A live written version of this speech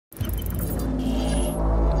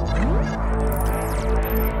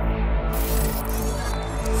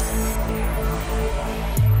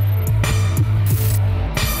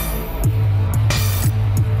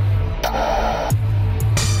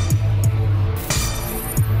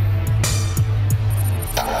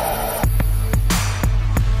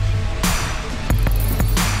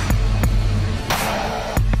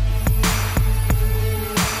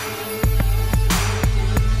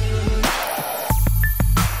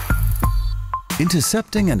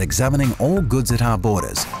Intercepting and examining all goods at our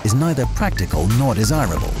borders is neither practical nor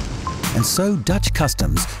desirable. And so Dutch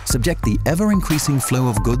customs subject the ever-increasing flow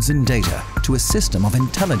of goods and data to a system of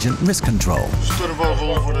intelligent risk control.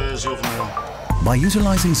 By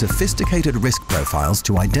utilizing sophisticated risk profiles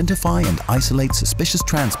to identify and isolate suspicious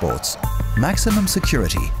transports, maximum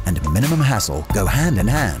security and minimum hassle go hand in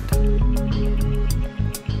hand.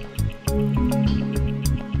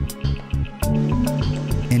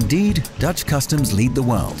 Indeed, Dutch customs lead the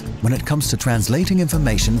world when it comes to translating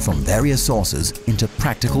information from various sources into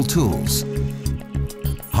practical tools.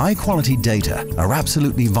 High-quality data are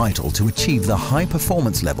absolutely vital to achieve the high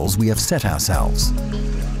performance levels we have set ourselves.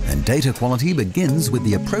 And data quality begins with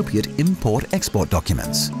the appropriate import-export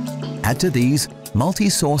documents. Add to these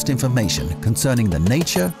multi-sourced information concerning the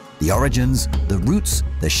nature, the origins, the routes,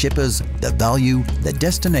 the shippers, the value, the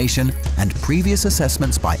destination, and previous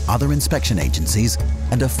assessments by other inspection agencies,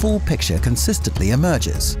 and a full picture consistently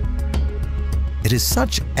emerges. It is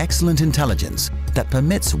such excellent intelligence that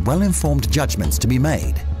permits well-informed judgments to be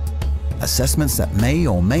made. Assessments that may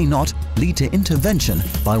or may not lead to intervention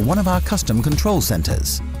by one of our custom control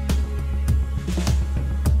centers.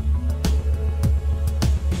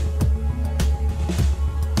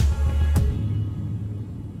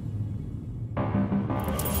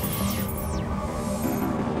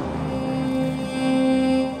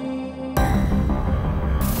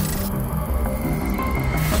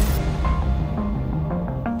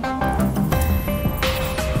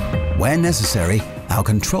 Where necessary, our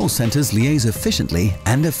control centers liaise efficiently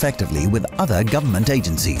and effectively with other government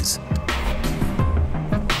agencies.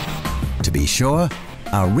 To be sure,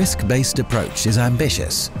 our risk-based approach is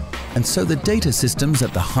ambitious, and so the data systems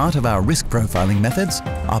at the heart of our risk profiling methods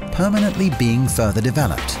are permanently being further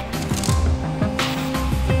developed.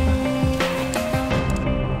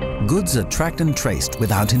 Goods are tracked and traced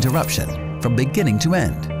without interruption, from beginning to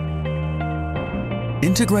end.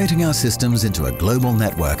 Integrating our systems into a global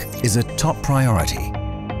network is a top priority.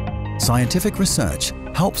 Scientific research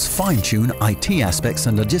helps fine-tune IT aspects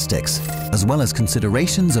and logistics, as well as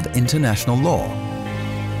considerations of international law.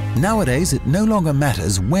 Nowadays, it no longer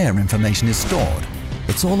matters where information is stored.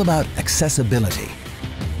 It's all about accessibility.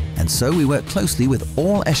 And so we work closely with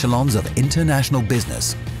all echelons of international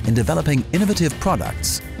business in developing innovative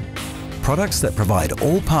products. Products that provide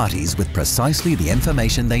all parties with precisely the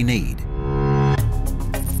information they need.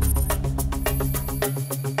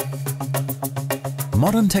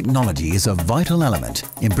 Modern technology is a vital element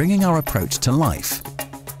in bringing our approach to life.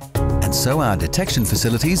 And so our detection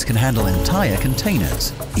facilities can handle entire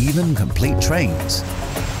containers, even complete trains.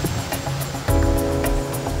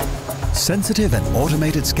 Sensitive and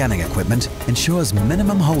automated scanning equipment ensures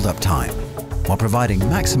minimum hold-up time, while providing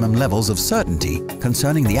maximum levels of certainty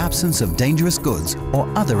concerning the absence of dangerous goods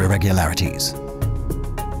or other irregularities.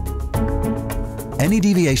 Any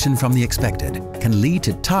deviation from the expected can lead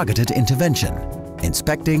to targeted intervention,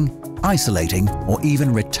 inspecting, isolating, or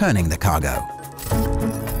even returning the cargo.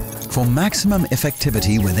 For maximum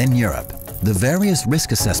effectivity within Europe, the various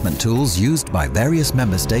risk assessment tools used by various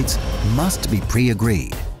member states must be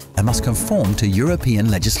pre-agreed and must conform to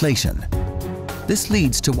European legislation. This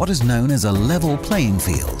leads to what is known as a level playing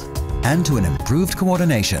field and to an improved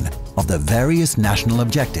coordination of the various national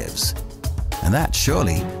objectives. And that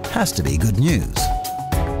surely has to be good news.